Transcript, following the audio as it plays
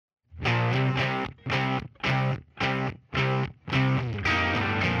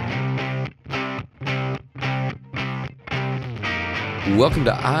Welcome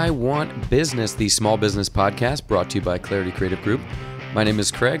to I Want Business, the small business podcast brought to you by Clarity Creative Group. My name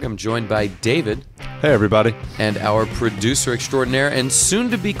is Craig. I'm joined by David. Hey, everybody. And our producer extraordinaire and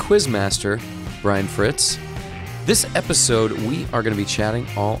soon-to-be quizmaster, Brian Fritz. This episode, we are going to be chatting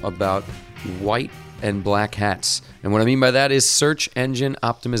all about white and black hats. And what I mean by that is search engine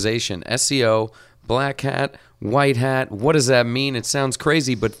optimization, SEO, black hat, white hat. What does that mean? It sounds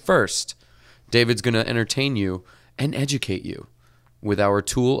crazy, but first, David's going to entertain you and educate you with our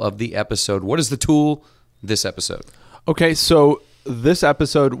tool of the episode. What is the tool this episode? Okay, so this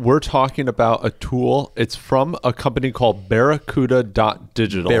episode, we're talking about a tool. It's from a company called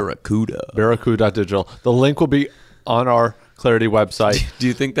Barracuda.digital. Barracuda.digital. The link will be on our Clarity website. Do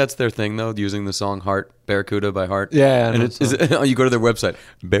you think that's their thing, though, using the song Heart, Barracuda by Heart? Yeah. And you go to their website,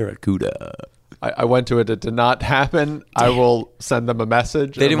 Barracuda. I went to it. It did not happen. I will send them a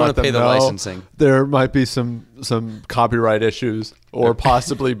message. They didn't want to pay the licensing. There might be some copyright issues or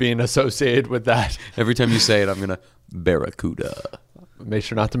possibly being associated with that. Every time you say it, I'm going to Barracuda. Make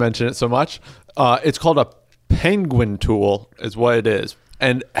sure not to mention it so much. It's called a Penguin tool is what it is.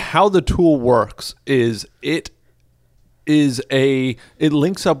 And how the tool works is it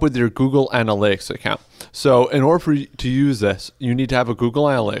links up with your Google Analytics account. So in order for you to use this, you need to have a Google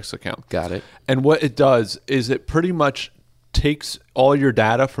Analytics account. Got it. And what it does is it pretty much takes all your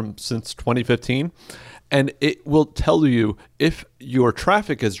data from since 2015, and it will tell you if your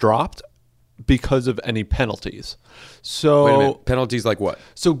traffic has dropped because of any penalties. So wait a minute. Penalties like what?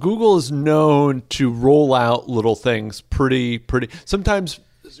 So Google is known to roll out little things pretty sometimes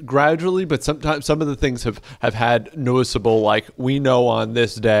gradually, but sometimes some of the things have had noticeable, like we know on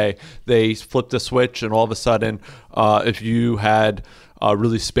this day they flipped a switch and all of a sudden if you had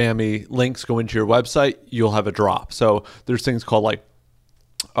really spammy links go into your website, you'll have a drop. So there's things called like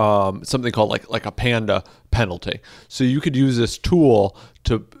something called like a Panda penalty. So you could use this tool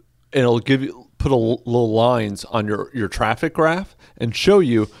it'll give you put a little lines on your traffic graph and show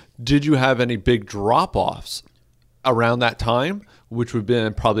you, did you have any big drop-offs around that time, which would have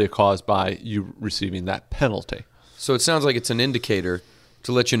been probably caused by you receiving that penalty. So it sounds like it's an indicator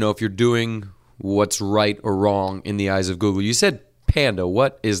to let you know if you're doing what's right or wrong in the eyes of Google. You said Panda.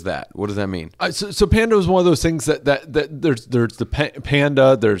 What is that? What does that mean? So Panda is one of those things that there's the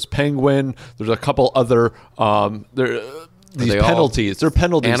Panda, there's Penguin, there's a couple other these penalties. They're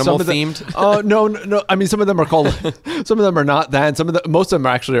penalties. Animal themed? No. I mean, some of them are called. Some of them are not that. And most of them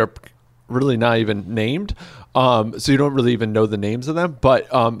actually are really not even named. So you don't really even know the names of them. But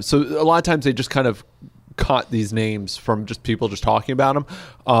so a lot of times they just kind of caught these names from just people just talking about them.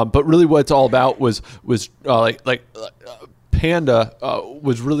 But really, what it's all about was Panda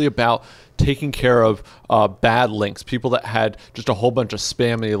was really about taking care of bad links, people that had just a whole bunch of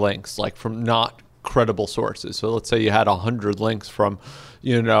spammy links, like from not credible sources. So let's say you had 100 links from,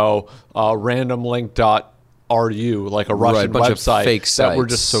 randomlink.ru, like a Russian website fake that were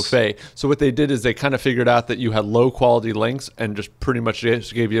just so fake. So what they did is they kind of figured out that you had low quality links and just pretty much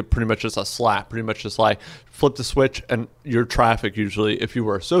gave you just a slap, pretty much just like flip the switch, and your traffic usually, if you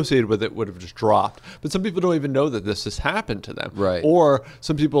were associated with it, would have just dropped. But some people don't even know that this has happened to them. Right. Or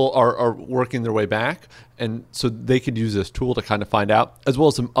some people are working their way back, and so they could use this tool to kind of find out, as well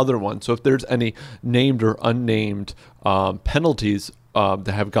as some other ones. So if there's any named or unnamed penalties that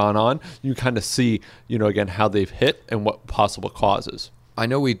have gone on, you kind of see, again, how they've hit and what possible causes. I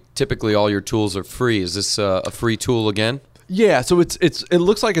know typically all your tools are free. Is this a free tool again? Yeah, so it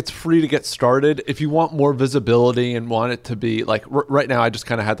looks like it's free to get started. If you want more visibility and want it to be like right now, I just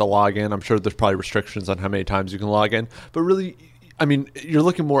kind of had to log in. I'm sure there's probably restrictions on how many times you can log in, but really, I mean, you're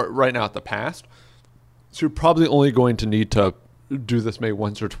looking more right now at the past. So you're probably only going to need to do this maybe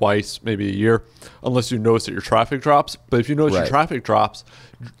once or twice, maybe a year, unless you notice that your traffic drops. But if you notice your traffic drops,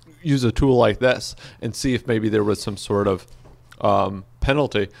 use a tool like this and see if maybe there was some sort of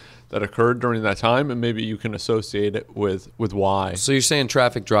penalty that occurred during that time, and maybe you can associate it with why. So you're saying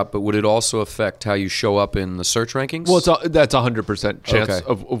traffic drop, but would it also affect how you show up in the search rankings? Well, that's 100% chance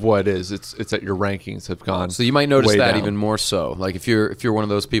of what it is. It's that your rankings have gone. So you might notice that down. Even more so. Like if you're one of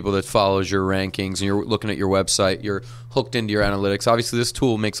those people that follows your rankings and you're looking at your website, you're hooked into your analytics. Obviously, this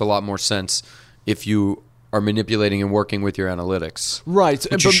tool makes a lot more sense if you are manipulating and working with your analytics. Right.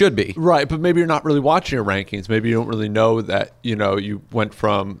 Which you should be. Right, but maybe you're not really watching your rankings. Maybe you don't really know that, you went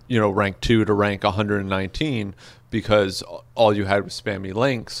from, rank 2 to rank 119 because all you had was spammy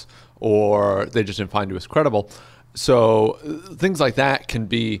links, or they just didn't find you as credible. So things like that can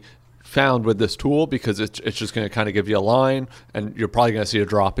be found with this tool because it's just going to kind of give you a line, and you're probably going to see a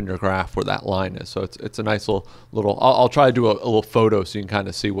drop in your graph where that line is. So it's a nice little. I'll try to do a little photo so you can kind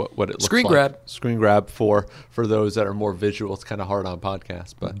of see what it looks Screen like. grab. Screen grab for those that are more visual. It's kind of hard on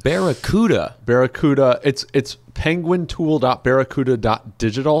podcasts, but Barracuda. It's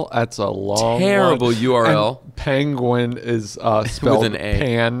penguintool.barracuda.digital. That's a long Terrible one. URL. And penguin is spelled With an A.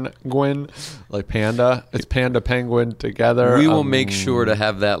 penguin, like panda. It's panda penguin together. We will make sure to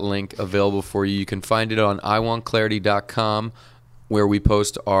have that link available for you. You can find it on iwantclarity.com, where we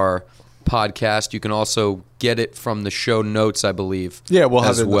post our podcast. You can also get it from the show notes, I believe. Yeah, we'll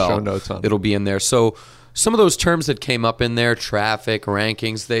have as it in well. the show notes on. It'll be in there. So some of those terms that came up in there, traffic,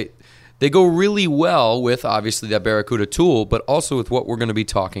 rankings, they go really well with, obviously, that Barracuda tool, but also with what we're going to be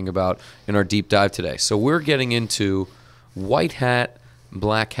talking about in our deep dive today. So we're getting into white hat,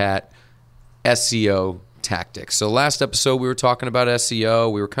 black hat, SEO tactics. So last episode, we were talking about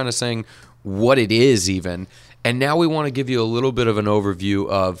SEO. We were kind of saying what it is even. And now we want to give you a little bit of an overview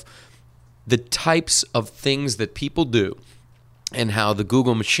of the types of things that people do and how the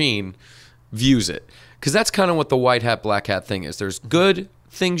Google machine views it. Because that's kind of what the white hat, black hat thing is. There's good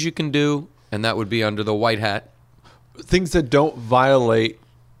things you can do, and that would be under the white hat. Things that don't violate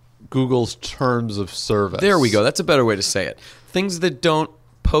Google's terms of service. There we go. That's a better way to say it. Things that don't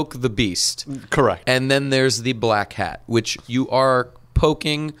poke the beast. Correct. And then there's the black hat, which you are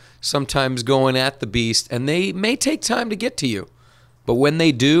poking, sometimes going at the beast, and they may take time to get to you. But when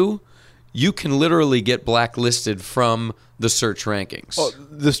they do, you can literally get blacklisted from the search rankings. Oh,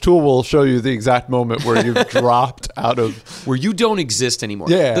 this tool will show you the exact moment where you've dropped out of... Where you don't exist anymore.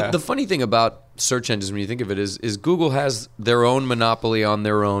 Yeah. The funny thing about search engines, when you think of it, is Google has their own monopoly on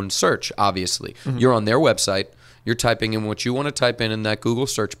their own search, obviously. Mm-hmm. You're on their website. You're typing in what you want to type in that Google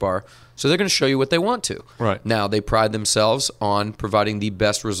search bar. So they're going to show you what they want to. Right. Now, they pride themselves on providing the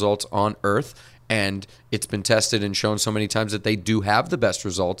best results on Earth, and it's been tested and shown so many times that they do have the best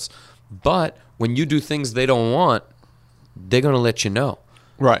results. But when you do things they don't want, they're going to let you know.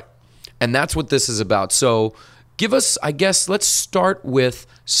 Right. And that's what this is about. So give us, I guess, let's start with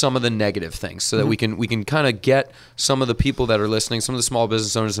some of the negative things so that we can kind of get some of the people that are listening, some of the small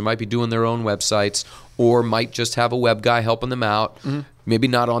business owners that might be doing their own websites or might just have a web guy helping them out. Mm-hmm. Maybe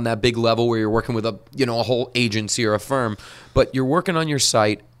not on that big level where you're working with a whole agency or a firm, but you're working on your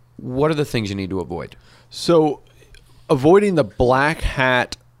site. What are the things you need to avoid? So avoiding the black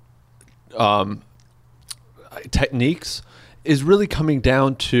hat techniques is really coming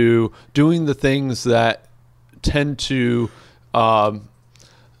down to doing the things that tend to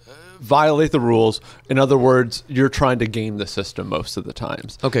violate the rules. In other words, you're trying to game the system most of the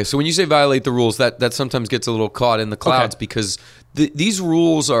times. Okay, so when you say violate the rules, that sometimes gets a little caught in the clouds because these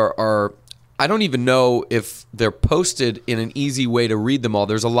rules are I don't even know if they're posted in an easy way to read them all.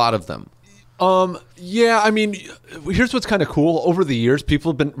 There's a lot of them. Yeah, I mean, here's what's kind of cool. Over the years,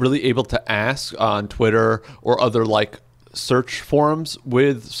 people have been really able to ask on Twitter or other like search forums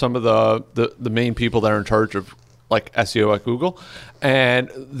with some of the main people that are in charge of like SEO at Google. And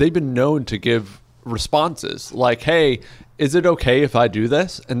they've been known to give responses like, hey, is it okay if I do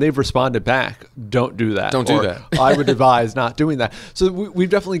this? And they've responded back, don't do that. Don't do that. I would advise not doing that. So we've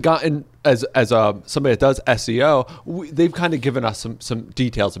definitely gotten, as somebody that does SEO, they've kind of given us some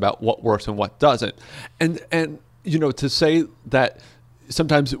details about what works and what doesn't. And to say that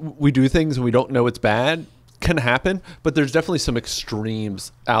sometimes we do things and we don't know it's bad can happen, but there's definitely some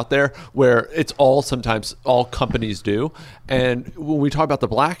extremes out there where it's sometimes all companies do. And when we talk about the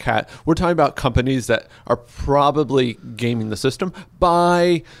black hat, we're talking about companies that are probably gaming the system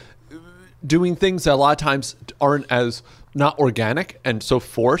by doing things that a lot of times aren't as not organic and so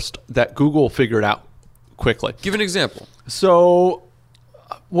forced that Google figured out quickly. Give an example. So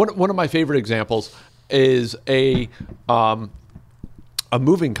one of my favorite examples is a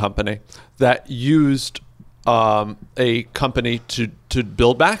moving company that used a company to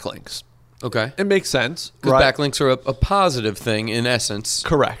build backlinks. Okay. It makes sense. Because right? backlinks are a positive thing in essence.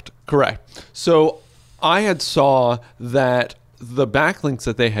 Correct. So I had saw that the backlinks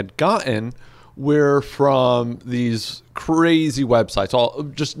that they had gotten were from these crazy websites, all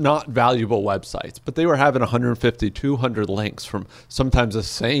just not valuable websites, but they were having 150, 200 links from sometimes the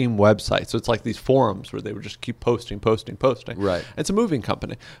same website. So it's like these forums where they would just keep posting. Right. It's a moving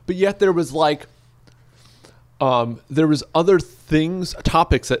company. But yet there was like, there was other things,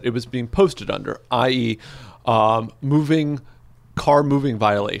 topics that it was being posted under, i.e. car moving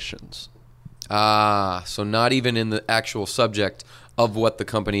violations. So not even in the actual subject of what the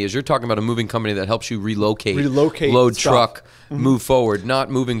company is. You're talking about a moving company that helps you relocate load stuff. truck, move forward, not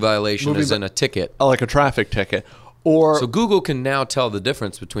moving violation as in a ticket. Like a traffic ticket. Or So Google can now tell the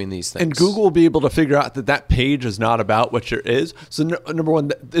difference between these things. and Google will be able to figure out that that page is not about what your is. So number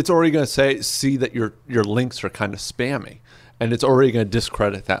one, it's already going to see that your links are kind of spammy, and it's already going to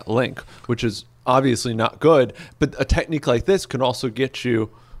discredit that link, which is obviously not good. But a technique like this can also get you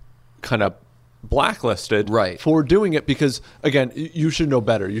kind of blacklisted for doing it, because again, you should know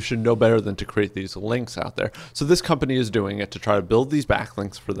better. You should know better than to create these links out there. So this company is doing it to try to build these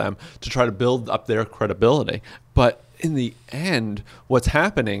backlinks for them, to try to build up their credibility. But in the end, what's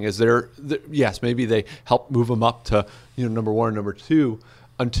happening is yes, maybe they help move them up to number one, number two,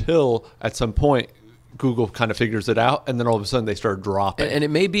 until at some point Google kind of figures it out, and then all of a sudden they start dropping. And it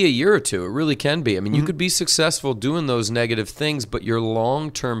may be a year or two. It really can be. I mean, you could be successful doing those negative things, but your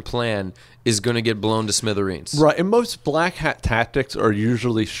long-term plan is going to get blown to smithereens. Right. And most black hat tactics are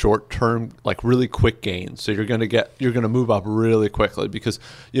usually short-term, like really quick gains. So you're going to move up really quickly because,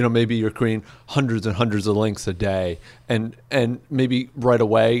 maybe you're creating hundreds and hundreds of links a day, and maybe right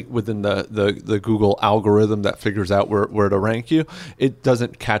away within the Google algorithm that figures out where to rank you, it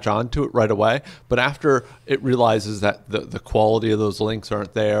doesn't catch on to it right away. But after it realizes that the quality of those links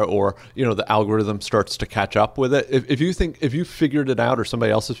aren't there, or, the algorithm starts to catch up with it. If you figured it out, or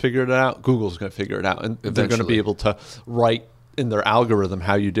somebody else has figured it out, Google's going to figure it out, and they're going to be able to write in their algorithm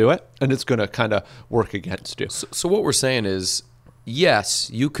how you do it, and it's going to kind of work against you. So what we're saying is, yes,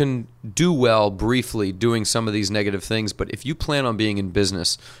 you can do well briefly doing some of these negative things, but if you plan on being in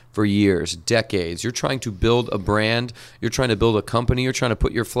business for years, decades, you're trying to build a brand, you're trying to build a company, you're trying to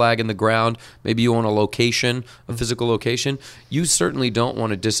put your flag in the ground, maybe you own a location, a physical location, you certainly don't want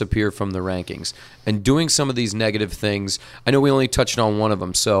to disappear from the rankings. And doing some of these negative things, I know we only touched on one of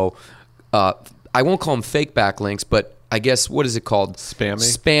them, so I won't call them fake backlinks, but I guess, what is it called?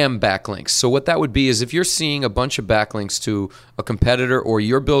 Spam backlinks. So what that would be is if you're seeing a bunch of backlinks to a competitor, or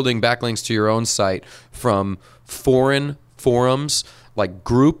you're building backlinks to your own site from foreign forums, like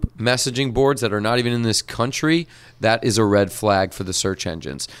group messaging boards that are not even in this country, that is a red flag for the search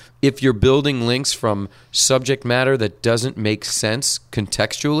engines. If you're building links from subject matter that doesn't make sense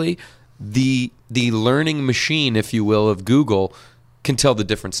contextually, the learning machine, if you will, of Google can tell the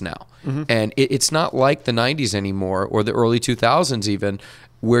difference now. And it's not like the 90s anymore, or the early 2000s even,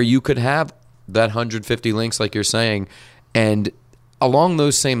 where you could have that 150 links like you're saying. And along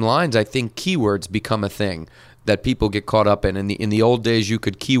those same lines, I think keywords become a thing that people get caught up in. In the old days, you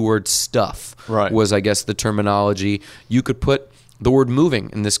could keyword stuff, was, I guess, the terminology. You could put the word moving,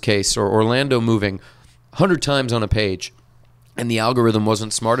 in this case, or Orlando moving, 100 times on a page, and the algorithm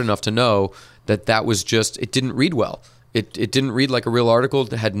wasn't smart enough to know that was just, it didn't read well. It didn't read like a real article.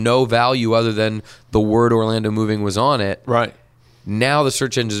 It had no value other than the word Orlando moving was on it. Right. Now the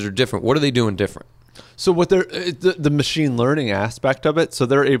search engines are different. What are they doing different? So what the machine learning aspect of it, so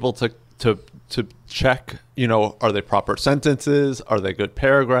they're able to check, are they proper sentences? Are they good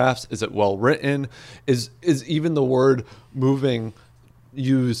paragraphs? Is it well written? Is even the word moving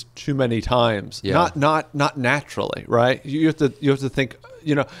used too many times? Yeah. Not naturally, right? You have to think,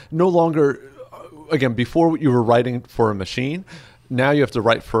 no longer. Again, before you were writing for a machine, now you have to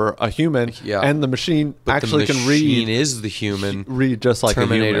write for a human, and the machine actually can read. The machine is the human. Read just like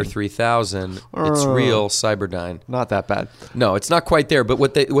Terminator a human. 3000. It's real Cyberdyne. Not that bad. No, it's not quite there. But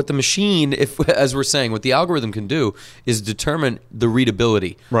what the machine, as we're saying, what the algorithm can do is determine the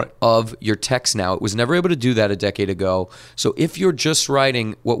readability of your text now. It was never able to do that a decade ago. So if you're just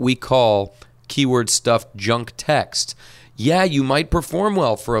writing what we call keyword stuffed junk text, yeah, you might perform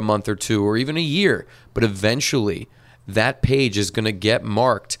well for a month or two or even a year, but eventually that page is going to get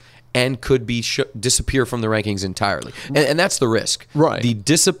marked and could be disappear from the rankings entirely. And that's the risk. Right. The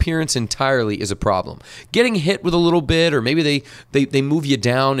disappearance entirely is a problem. Getting hit with a little bit, or maybe they move you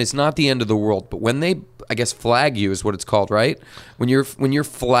down, is not the end of the world. But when they, I guess, flag you is what it's called, right? When you're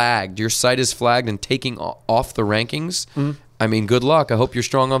flagged, your site is flagged and taking off the rankings. I mean, good luck. I hope you're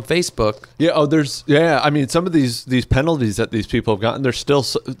strong on Facebook. Yeah. I mean, some of these penalties that these people have gotten,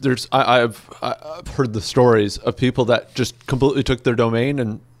 I've heard the stories of people that just completely took their domain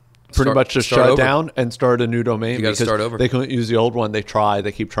and pretty much just shut it down and started a new domain. You got to start over. They couldn't use the old one. They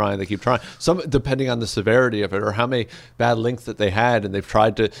keep trying. Some, depending on the severity of it or how many bad links that they had, and they've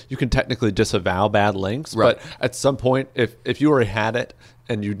tried to. You can technically disavow bad links, but at some point, if you already had it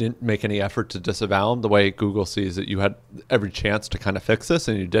and you didn't make any effort to disavow them, the way Google sees it, you had every chance to kind of fix this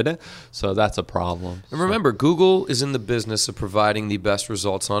and you didn't. So that's a problem. And remember, Google is in the business of providing the best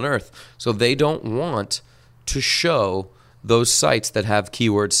results on earth. So they don't want to show those sites that have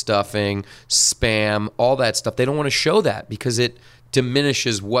keyword stuffing, spam, all that stuff. They don't want to show that because it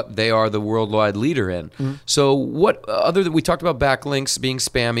diminishes what they are the worldwide leader in. So what other than we talked about backlinks being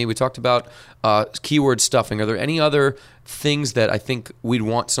spammy, we talked about keyword stuffing. Are there any other things that I think we'd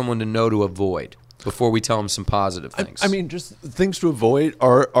want someone to know to avoid before we tell them some positive things? I mean, just things to avoid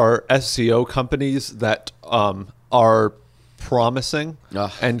are SEO companies that are promising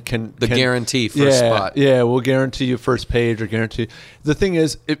and can guarantee first spot. Yeah, we'll guarantee you first page or guarantee. The thing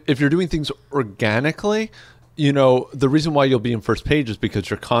is, if you're doing things organically, the reason why you'll be in first page is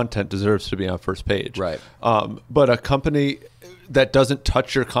because your content deserves to be on first page. Right. But a company that doesn't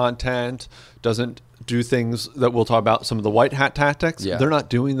touch your content, doesn't do things that we'll talk about, some of the white hat tactics, they're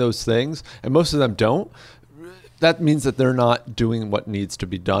not doing those things, and most of them don't. That means that they're not doing what needs to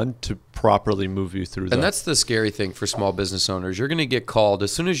be done to properly move you through that. And that's the scary thing for small business owners. You're going to get called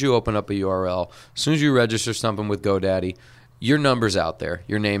as soon as you open up a URL, as soon as you register something with GoDaddy, your number's out there,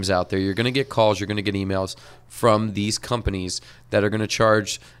 your name's out there. You're going to get calls, you're going to get emails from these companies that are going to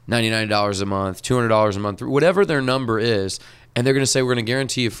charge $99 a month, $200 a month, whatever their number is, and they're going to say, we're going to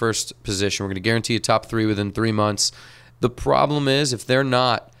guarantee you first position, we're going to guarantee you top 3 within 3 months. The problem is if they're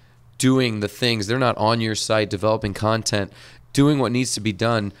not doing the things, they're not on your site developing content, doing what needs to be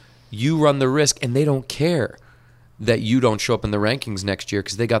done, you run the risk, and they don't care that you don't show up in the rankings next year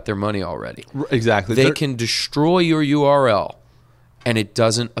because they got their money already. Exactly. They can destroy your URL, and it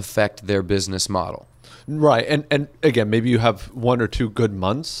doesn't affect their business model. Right. And again, maybe you have 1 or 2 good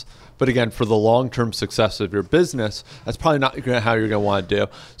months, but again, for the long-term success of your business, that's probably not how you're going to want to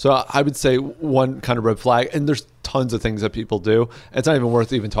do. So I would say one kind of red flag, and there's tons of things that people do. It's not even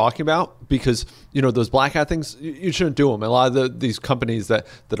worth even talking about because, those black hat things, you shouldn't do them. A lot of these companies that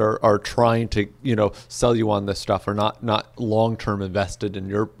are trying to, sell you on this stuff are not long-term invested in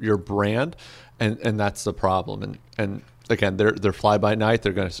your brand, and that's the problem. And again, they're fly-by-night.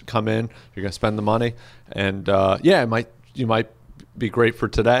 They're going to come in, you're going to spend the money, and you might be great for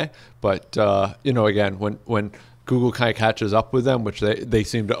today, but again, when Google kind of catches up with them, which they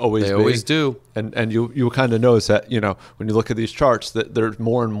seem to always do, and you kind of notice that when you look at these charts that there's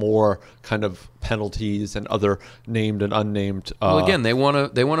more and more kind of penalties and other named and unnamed. Well, again, they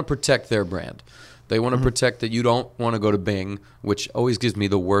want to protect their brand. They want to protect that you don't want to go to Bing, which always gives me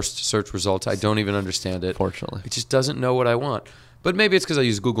the worst search results. I don't even understand it. Fortunately, it just doesn't know what I want. But maybe it's because I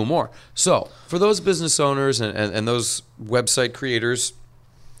use Google more. So for those business owners and those website creators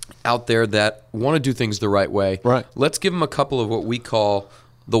out there that want to do things the right way, right, let's give them a couple of what we call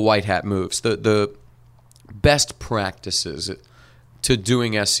the white hat moves, the best practices to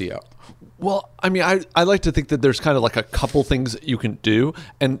doing SEO. Well, I mean, I like to think that there's kind of like a couple things that you can do.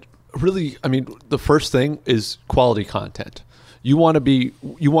 And really, I mean, the first thing is quality content. You want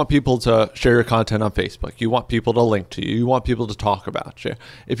people to share your content on Facebook. You want people to link to you. You want people to talk about you.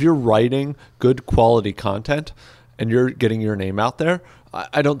 If you're writing good quality content and you're getting your name out there,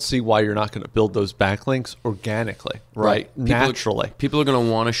 I don't see why you're not going to build those backlinks organically, right? Naturally. People are going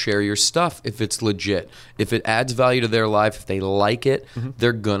to want to share your stuff if it's legit. If it adds value to their life, if they like it,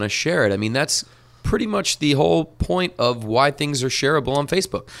 they're going to share it. I mean, that's pretty much the whole point of why things are shareable on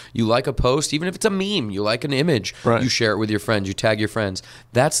Facebook. You like a post, even if it's a meme, you like an image, right, you share it with your friends, you tag your friends.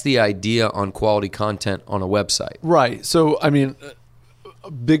 That's the idea on quality content on a website. Right. So, I mean,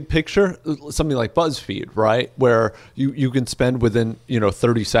 big picture, something like BuzzFeed, right? Where you can spend within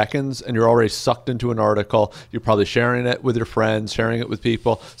 30 seconds and you're already sucked into an article. You're probably sharing it with your friends, sharing it with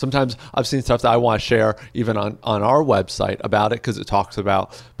people. Sometimes I've seen stuff that I want to share even on our website about it because it talks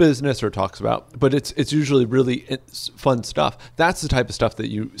about business or talks about, but it's usually really fun stuff. That's the type of stuff that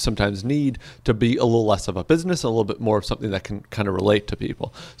you sometimes need to be a little less of a business, a little bit more of something that can kind of relate to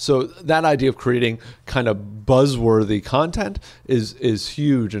people. So that idea of creating kind of buzzworthy content is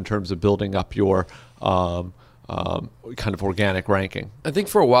huge in terms of building up your kind of organic ranking. I think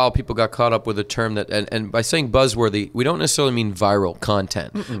for a while people got caught up with a term that, and by saying buzzworthy, we don't necessarily mean viral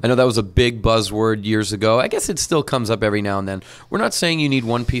content. I know that was a big buzzword years ago. I guess it still comes up every now and then. We're not saying you need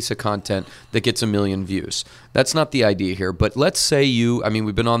one piece of content that gets 1 million views. That's not the idea here. But let's say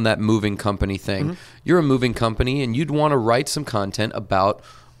we've been on that moving company thing. You're a moving company and you'd want to write some content about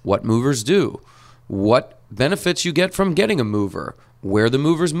what movers do, what benefits you get from getting a mover, where the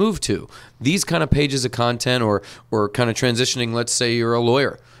movers move to. These kind of pages of content or kind of transitioning, let's say you're a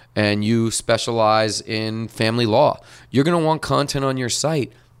lawyer and you specialize in family law. You're going to want content on your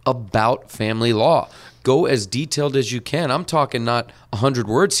site about family law. Go as detailed as you can. I'm talking not 100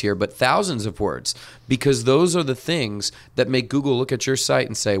 words here, but thousands of words, because those are the things that make Google look at your site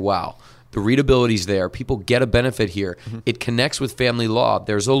and say, wow, the readability's there. People get a benefit here. It connects with family law.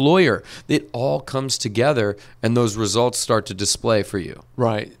 There's a lawyer. It all comes together, and those results start to display for you.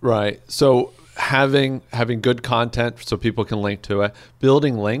 Right. So having good content so people can link to it,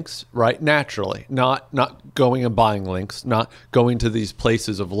 building links right naturally, not going and buying links, not going to these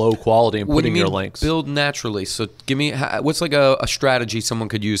places of low quality and What do you putting mean your links. build naturally? So give me what's like a strategy someone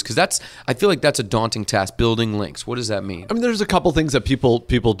could use, because I feel like that's a daunting task, building links. What does that mean? I mean, there's a couple things that people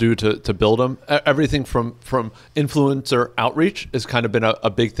do to build them. Everything from influencer outreach has kind of been a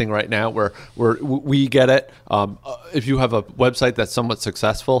big thing right now, where we get it. If you have a website that's somewhat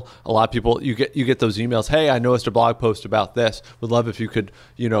successful, a lot of people you get those emails. Hey, I noticed a blog post about this. Would love if you could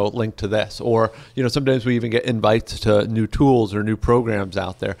link to this. Or sometimes we even get invites to new tools or new programs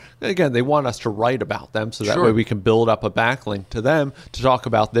out there. Again, they want us to write about them, so that Sure. way we can build up a backlink to them to talk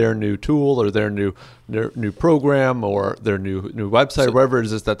about their new tool or their new program or their new website, or whatever it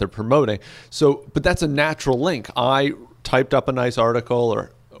is that they're promoting. So, but that's a natural link. I typed up a nice article,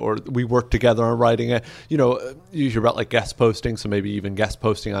 or we worked together on writing it. Usually about like guest posting, so maybe even guest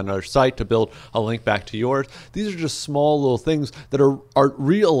posting on another site to build a link back to yours. These are just small little things that are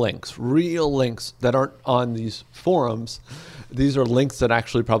real links that aren't on these forums. These are links that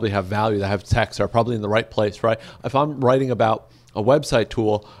actually probably have value, that have text, are probably in the right place, right? If I'm writing about a website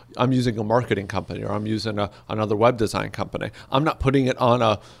tool, I'm using a marketing company, or I'm using another web design company. I'm not putting it on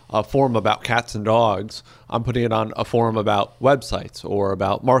a forum about cats and dogs. I'm putting it on a forum about websites or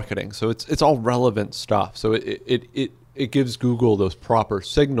about marketing. So it's all relevant stuff. So it gives Google those proper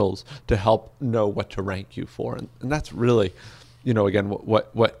signals to help know what to rank you for. And that's really, again,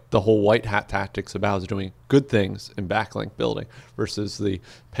 what the whole white hat tactics about, is doing good things in backlink building versus the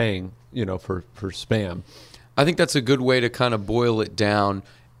paying, for spam. I think that's a good way to kind of boil it down.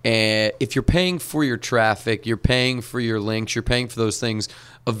 And if you're paying for your traffic, you're paying for your links, you're paying for those things,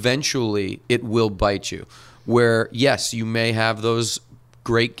 eventually it will bite you. Where, yes, you may have those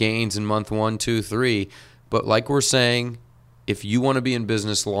great gains in month 1, 2, 3, but like we're saying, if you want to be in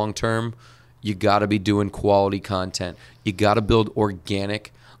business long term, you got to be doing quality content. You got to build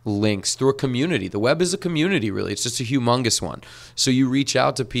organic links through a community. The web is a community, really. It's just a humongous one. So you reach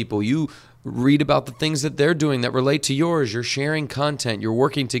out to people, you read about the things that they're doing that relate to yours. You're sharing content. You're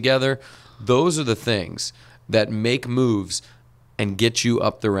working together. Those are the things that make moves and get you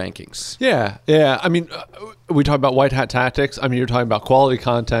up the rankings. Yeah. I mean, we talk about white hat tactics. I mean, you're talking about quality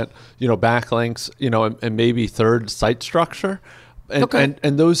content, backlinks, and maybe third, site structure. And, Okay.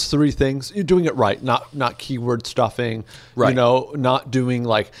 and those three things, you're doing it right, not keyword stuffing, Right. not doing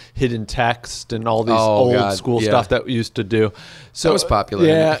like hidden text and all these Oh, old God, school yeah. stuff that we used to do. So That was popular.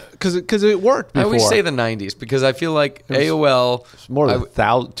 Yeah, because it worked I before. always say the 90s because I feel like AOL... It's more than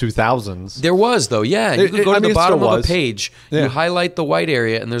 2000s. There was, though, yeah. You could go I to mean, the it bottom still of a was. page, Yeah. you highlight the white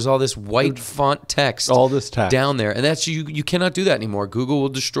area, and there's all this white font text. All this text. down there. And that's you cannot do that anymore. Google will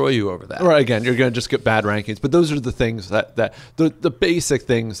destroy you over that. Right, again, you're going to just get bad rankings. But those are the things that the basic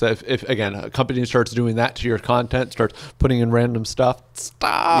things that if again, a company starts doing that to your content, starts putting in random stuff,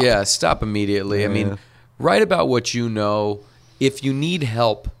 stop. Yeah, stop immediately. I mean, write about what you know. If you need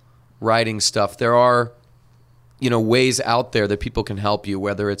help writing stuff, there are ways out there that people can help you,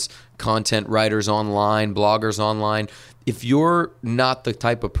 whether it's content writers online, bloggers online. If you're not the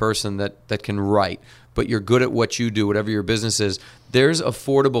type of person that can write, but you're good at what you do, whatever your business is, there's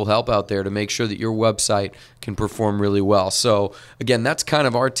affordable help out there to make sure that your website can perform really well. So again, that's kind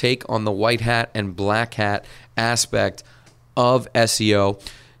of our take on the white hat and black hat aspect of SEO.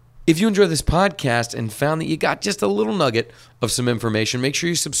 If you enjoyed this podcast and found that you got just a little nugget of some information, make sure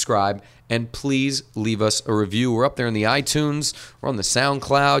you subscribe and please leave us a review. We're up there in the iTunes, we're on the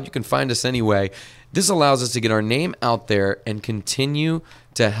SoundCloud. You can find us anyway. This allows us to get our name out there and continue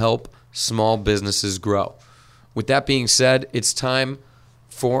to help small businesses grow. With that being said, it's time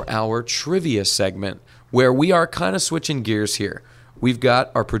for our trivia segment where we are kind of switching gears here. We've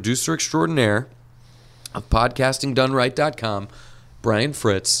got our producer extraordinaire of podcastingdoneright.com, Brian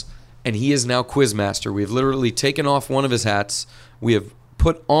Fritz, and he is now Quizmaster. We've literally taken off one of his hats. We have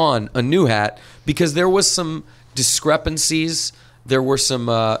put on a new hat because there was some discrepancies. There were some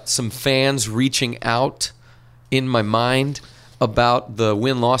fans reaching out in my mind about the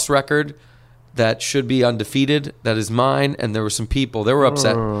win-loss record that should be undefeated. That is mine. And there were some people. There were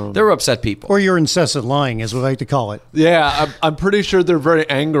upset. There were upset people. Or your incessant lying, as we like to call it. Yeah, I'm pretty sure they're very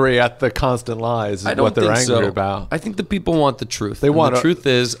angry at the constant lies. Is I don't what they're think angry so. about. I think the people want the truth. They And want the a- truth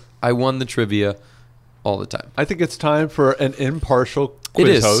is I won the trivia all the time. I think it's time for an impartial It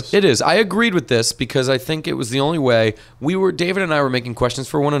quiz is. host. It is. I agreed with this because I think it was the only way. David and I were making questions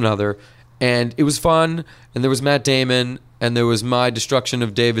for one another, and it was fun. And there was Matt Damon, and there was my destruction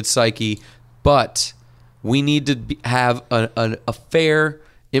of David's psyche. But we need to have a fair,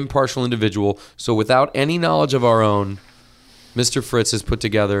 impartial individual. So without any knowledge of our own, Mr. Fritz has put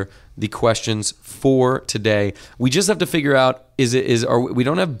together the questions for today. We just have to figure out we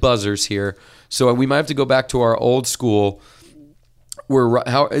don't have buzzers here, so we might have to go back to our old school. We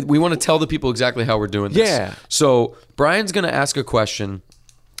want to tell the people exactly how we're doing this. Yeah. So Brian's going to ask a question.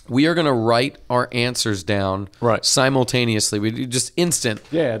 We are going to write our answers down simultaneously. We do just instant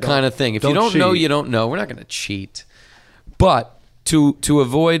kind of thing. If you don't know, you don't know. We're not going to cheat. But to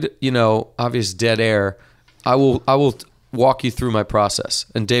avoid, obvious dead air, I will walk you through my process,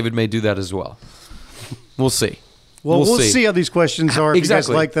 and David may do that as well. We'll see. Well, we'll see how these questions are, if you guys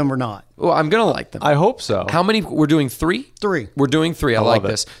like them or not. Well, I'm going to like them. I hope so. How many? We're doing 3? 3. We're doing 3. I like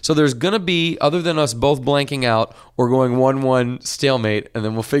this. So there's going to be, other than us both blanking out or going 1-1 stalemate, and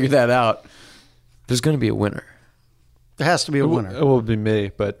then we'll figure that out, there's going to be a winner. There has to be a winner. It will be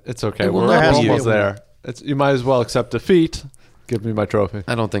me, but it's okay. It will We're not be almost you. there. You might as well accept defeat. Give me my trophy.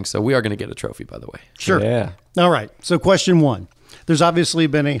 I don't think so. We are going to get a trophy, by the way. Sure. Yeah. All right. So question 1. There's obviously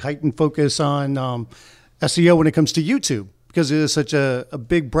been a heightened focus on SEO when it comes to YouTube because it is such a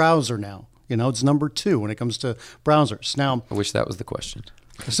big browser now. It's number 2 when it comes to browsers. Now, I wish that was the question.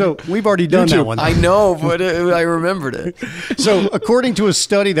 So we've already done that one. I know, but I remembered it. So according to a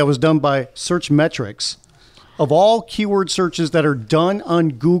study that was done by Searchmetrics, of all keyword searches that are done on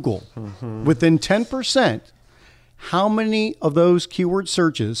Google, within 10%, how many of those keyword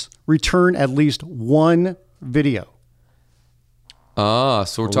searches return at least one video? So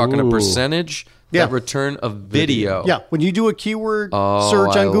we're talking a percentage that return a video. Yeah, when you do a keyword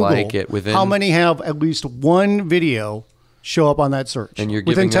search on Google, like it. How many have at least one video show up on that search? And you're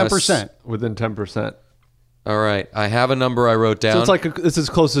within giving 10%. Within 10%. All right. I have a number I wrote down. So it's as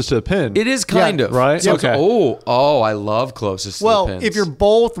closest to a pin. It is kind of. Right? So Okay. I love closest to the pins. If you're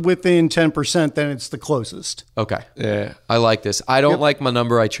both within 10%, then it's the closest. Okay. Yeah. I like this. I don't like my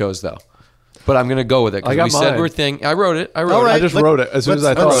number I chose, though. But I'm going to go with it. I got we said mine. I wrote it. All right. I just wrote it. As soon as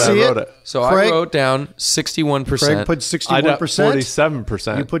I thought let's of it, see I wrote it. So Craig- I wrote down 61%. Craig put I got 61%.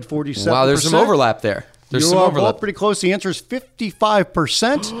 47%. You put 47%. Wow, there's some overlap there. There's some You are overlap. both pretty close. The answer is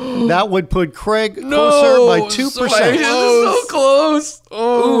 55%. That would put Craig closer by 2%. So close.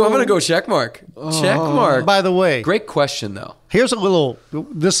 Ooh, I'm going to go check mark. Check mark. By the way, Great question, though. here's a little,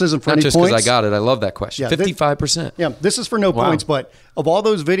 this isn't for Not any just points. because I got it. I love that question. Yeah, 55%. Yeah, this is for no points, but of all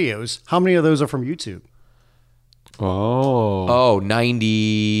those videos, how many of those are from YouTube? Oh.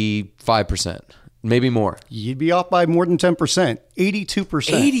 95%. Maybe more. You'd be off by more than 10%.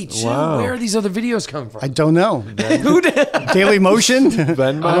 82%. 82? Wow. Where are these other videos coming from? I don't know. Who did? Daily Motion?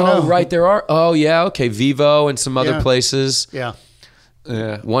 Venmo? I don't know. Right, there are. Oh, yeah, okay. Vivo and some other Yeah. places. Yeah.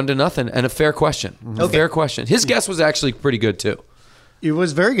 Yeah. 1-0, and a fair question. A fair question. His guess was actually pretty good, too. It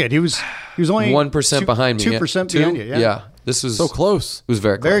was very good. He was only 1% behind me. 2% behind you. Yeah. This was So close. It was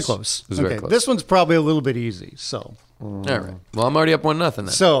very close. Very close. It was very close. This one's probably a little bit easy. So, All right. Well, I'm already up 1-0 then.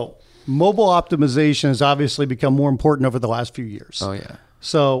 so mobile optimization has obviously become more important over the last few years. Oh, yeah.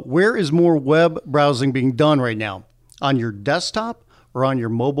 So, where is more web browsing being done right now? On your desktop or on your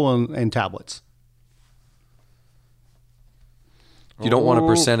mobile and tablets? You don't want a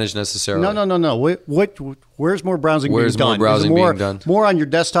percentage necessarily. No. Where's more browsing Where's being more done? browsing Is it being done? More on your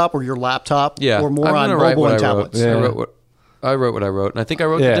desktop or your laptop? Yeah. Or more I'm on gonna write mobile what and I wrote. tablets? Yeah. I wrote what I wrote, and I think I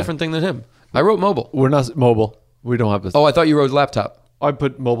wrote a Yeah. different thing than him. I wrote mobile. We're not mobile. We don't have this. Oh, I thought you wrote laptop. I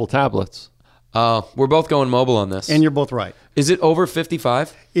put mobile tablets. We're both going mobile on this. And you're both right. Is it over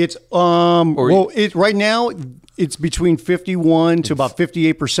 55? It's right now it's between 51 to about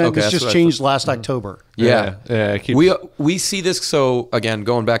 58%. Okay, This that's just what I changed last October. Yeah. Yeah. It keeps- We see this. So again,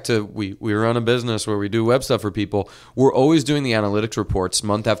 going back to we run a business where we do web stuff for people. We're always doing the analytics reports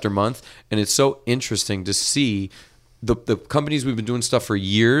month after month, and it's so interesting to see the companies we've been doing stuff for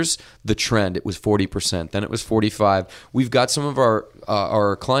years. The trend, it was 40%, then it was 45. We've got some of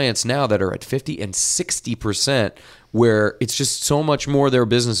our clients now that are at 50 and 60%, where it's just so much more of their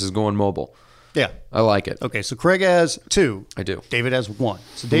business is going mobile. Yeah. I like it. Okay, so Craig has 2. I do. David has 1.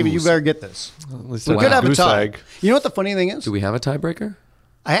 So David, you better get this. At least We I could have a goose tie. egg. You know what the funny thing is? Do we have a tiebreaker?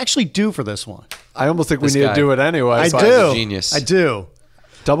 I actually do for this one. I almost think This we need guy. to do it anyway. I so do. genius. I do.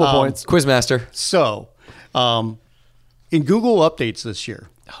 Double points. Quizmaster. So, in Google updates this year,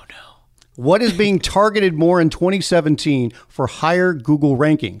 Oh no. what is being targeted more in 2017 for higher Google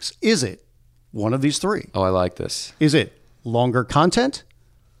rankings? Is it one of these 3? Oh, I like this. Is it longer content,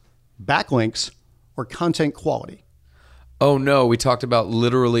 backlinks, or content quality? Oh no, we talked about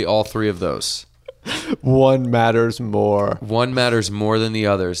literally all 3 of those. One matters more. One matters more than the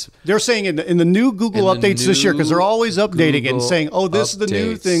others. They're saying in the new Google In the updates this year, because they're always updating it and Google saying, oh, this is the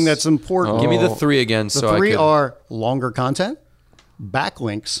new updates. thing that's important. Give me the 3 again. The so 3 I could, are longer content,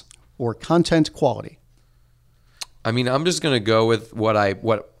 backlinks, or content quality. I mean, I'm just going to go with what I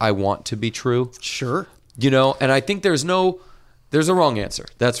want to be true. Sure. And I think there's a wrong answer.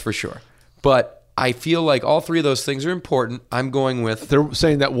 That's for sure. But I feel like all three of those things are important. I'm going with... They're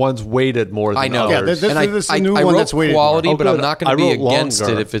saying that one's weighted more than I know. others. Yeah, this is a new I one wrote that's weighted quality, more. but I'm good. not going to I be wrote against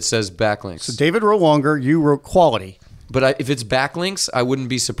longer. it if it says backlinks. So David wrote longer. You wrote quality. But if it's backlinks, I wouldn't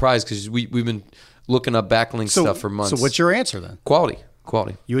be surprised because we've been looking up backlink stuff for months. So what's your answer then? Quality.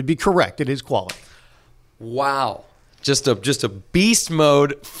 You would be correct. It is quality. Wow. Just a beast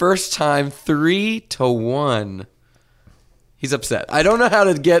mode. First time 3-1. He's upset. I don't know how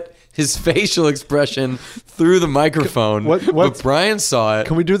to get his facial expression through the microphone. But Brian saw it.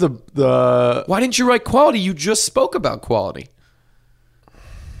 Can we do the... Why didn't you write quality? You just spoke about quality.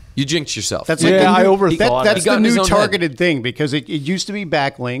 You jinxed yourself. That's I overthought That's He got the in his new own targeted thing because it used to be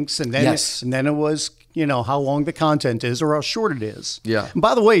backlinks and then Yes. and then it was how long the content is or how short it is. Yeah. And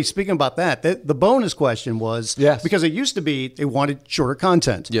by the way, speaking about that, the bonus question was because it used to be they wanted shorter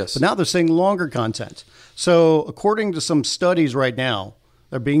content. Yes. But now they're saying longer content. So according to some studies right now,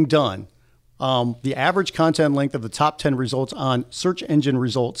 they're being done. The average content length of the top 10 results on search engine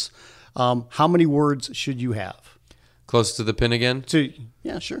results. How many words should you have? Close to the pin again?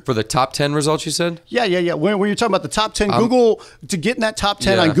 Yeah, sure. For the top 10 results, you said? Yeah. When you're talking about the top 10 Google, to get in that top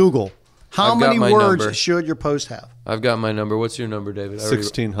 10 Yeah. on Google, how I've got many my words number. should your post have? I've got my number. What's your number, David?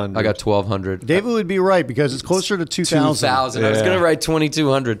 1,600. I got 1,200. David would be right because it's closer to 2,000. 2,000. I was Yeah. going to write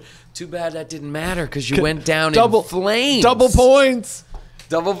 2,200. Too bad that didn't matter because you went down in flames. Double points.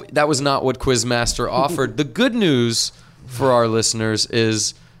 That was not what Quizmaster offered. The good news for our listeners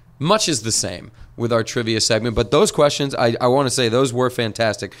is much is the same with our trivia segment. But those questions, I want to say, those were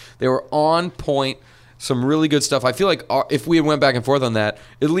fantastic. They were on point. Some really good stuff. I feel like if we went back and forth on that,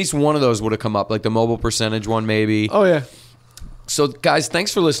 at least one of those would have come up, like the mobile percentage one maybe. Oh, yeah. So, guys,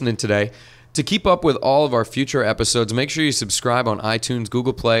 thanks for listening today. To keep up with all of our future episodes, make sure you subscribe on iTunes,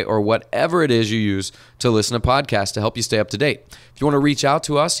 Google Play, or whatever it is you use to listen to podcasts to help you stay up to date. If you want to reach out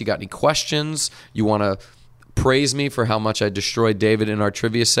to us, you got any questions, you want to praise me for how much I destroyed David in our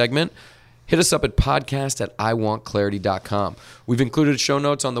trivia segment, hit us up at podcast@iwantclarity.com. We've included show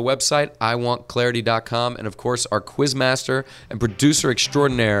notes on the website, iwantclarity.com, and of course, our quizmaster and producer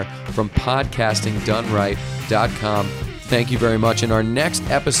extraordinaire from podcastingdoneright.com. Thank you very much. In our next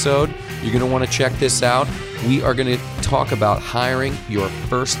episode, you're going to want to check this out. We are going to talk about hiring your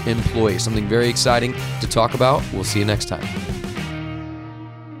first employee. Something very exciting to talk about. We'll see you next time.